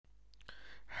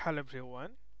Hello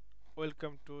everyone,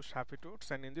 welcome to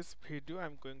Shapitudes, and in this video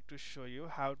I'm going to show you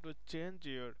how to change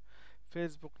your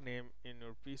Facebook name in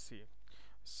your PC.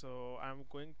 So I'm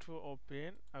going to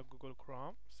open a Google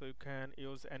Chrome, so you can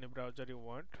use any browser you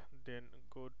want. Then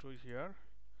go to here,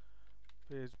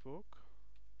 facebook.com.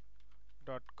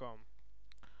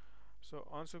 So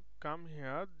once you come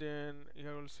here, then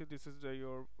here you'll see this is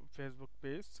your Facebook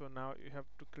page. So now you have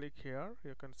to click here,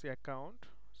 you can see account,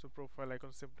 so profile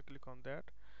icon, simply click on that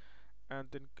and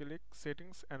then click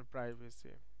settings and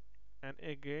privacy, and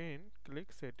again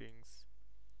click settings.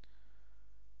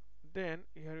 Then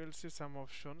here you'll see some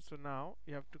options, so now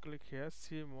you have to click here,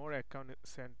 see more account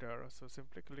center, so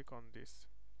simply click on this.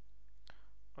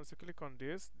 Once you click on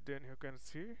this, then you can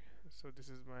see, so this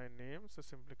is my name, so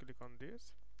simply click on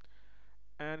this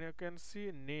and you can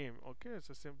see name. Okay,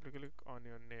 so simply click on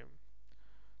your name.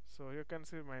 So you can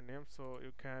see my name, so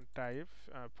you can type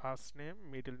first name,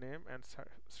 middle name and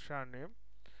surname.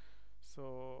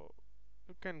 So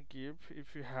you can give,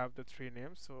 if you have the three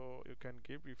names, so you can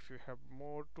give. If you have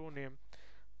more two name,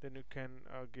 then you can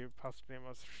give first name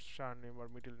or surname or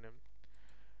middle name.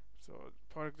 So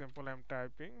for example I'm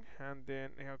typing, and then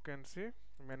you can see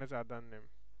manage other name.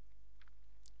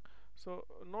 So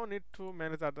no need to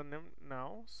manage other name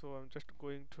now, so I'm just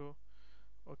going to,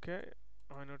 okay,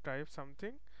 when you type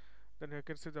something, then you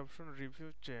can see the option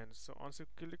review change. So once you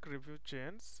click review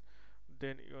change,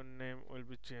 then your name will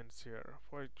be changed here.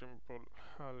 For example,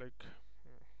 like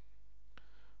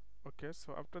okay,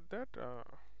 so after that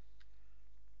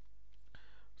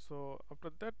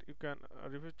you can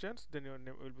review change, then your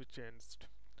name will be changed.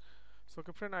 So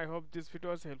okay friend, I hope this video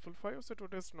was helpful for you. So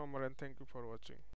today's no more, and thank you for watching.